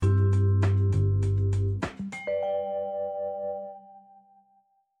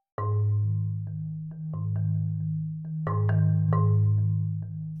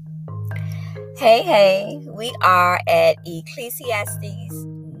Hey, we are at Ecclesiastes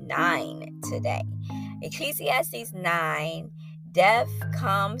 9 today. Ecclesiastes 9, death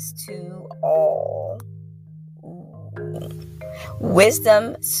comes to all. Ooh.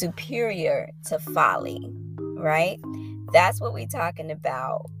 Wisdom superior to folly, right? That's what we're talking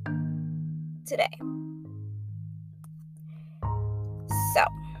about today. So,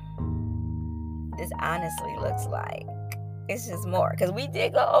 this honestly looks like it's just more, because we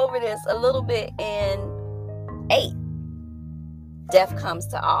did go over this a little bit in 8. Death comes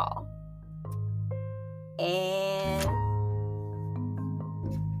to all. And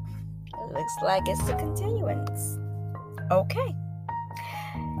it looks like it's a continuance. Okay.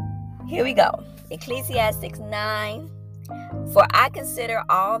 Here we go. Ecclesiastes 9. For I consider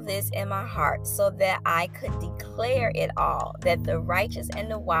all this in my heart, so that I could declare it all, that the righteous and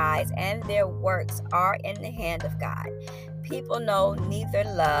the wise and their works are in the hand of God. People know neither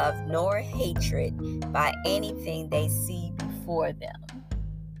love nor hatred by anything they see before them.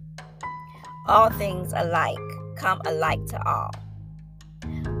 All things alike come alike to all.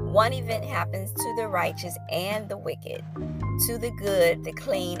 One event happens to the righteous and the wicked, to the good, the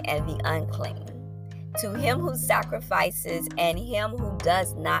clean, and the unclean, to him who sacrifices and him who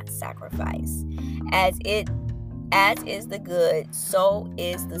does not sacrifice. As is the good, so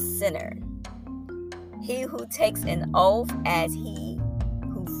is the sinner. He who takes an oath as he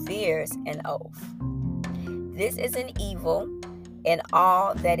who fears an oath. This is an evil in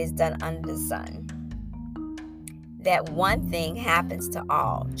all that is done under the sun, that one thing happens to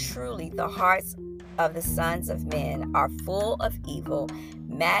all. Truly, the hearts of the sons of men are full of evil.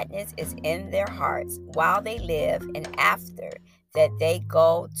 Madness is in their hearts while they live, and after that they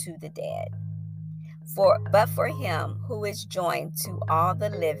go to the dead. But for him who is joined to all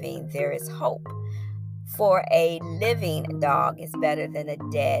the living, there is hope. For a living dog is better than a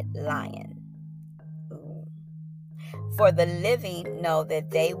dead lion. Ooh. For the living know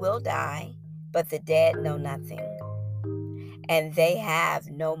that they will die, but the dead know nothing, and they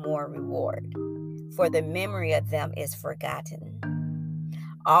have no more reward, for the memory of them is forgotten.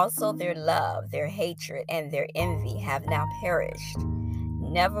 Also their love, their hatred, and their envy have now perished.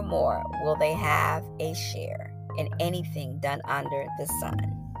 Nevermore will they have a share in anything done under the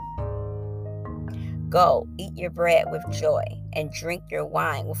sun. Go, eat your bread with joy, and drink your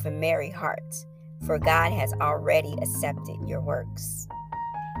wine with a merry heart, for God has already accepted your works.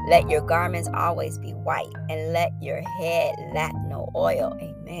 Let your garments always be white, and let your head lack no oil.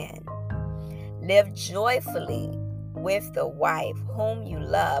 Amen. Live joyfully with the wife whom you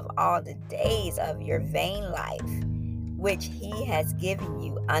love all the days of your vain life, which he has given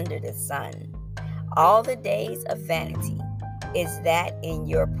you under the sun. All the days of vanity is that in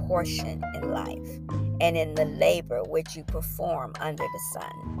your portion in life, and in the labor which you perform under the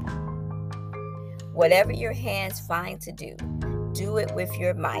sun. Whatever your hands find to do, do it with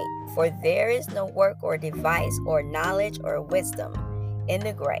your might, for there is no work or device or knowledge or wisdom in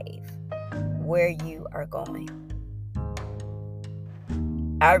the grave where you are going.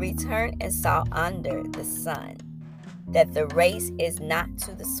 I returned and saw under the sun that the race is not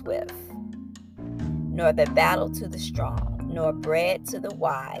to the swift, nor the battle to the strong, nor bread to the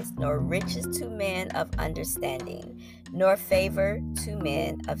wise, nor riches to men of understanding, nor favor to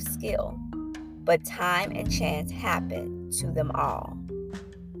men of skill. But time and chance happen to them all.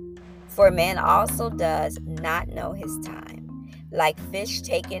 For man also does not know his time, like fish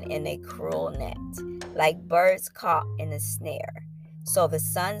taken in a cruel net, like birds caught in a snare. So the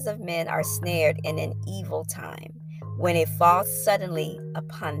sons of men are snared in an evil time, when it falls suddenly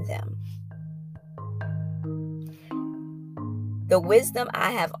upon them. The wisdom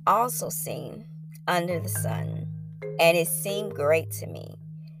I have also seen under the sun, and it seemed great to me.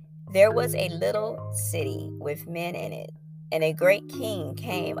 There was a little city with men in it, and a great king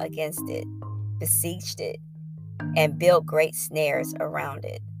came against it, besieged it, and built great snares around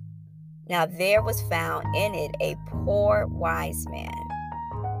it. Now there was found in it a poor wise man,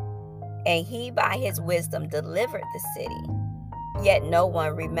 and he by his wisdom delivered the city. Yet no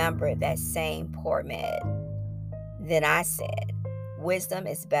one remembered that same poor man. Then I said, wisdom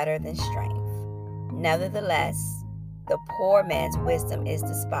is better than strength. Nevertheless, the poor man's wisdom is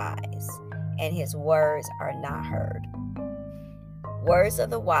despised, and his words are not heard. Words of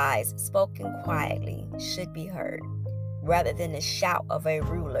the wise spoken quietly should be heard, rather than the shout of a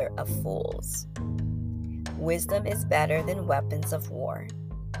ruler of fools. Wisdom is better than weapons of war,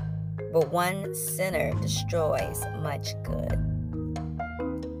 but one sinner destroys much good.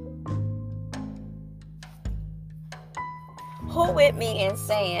 Who with me in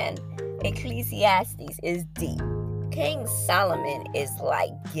saying Ecclesiastes is deep? King Solomon is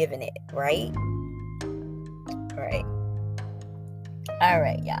like giving it, right? Right. All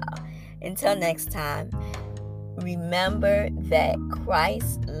right, y'all. Until next time, remember that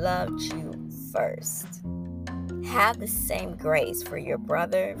Christ loved you first. Have the same grace for your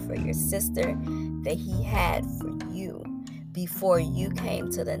brother, for your sister that he had for you before you came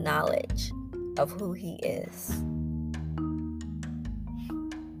to the knowledge of who he is.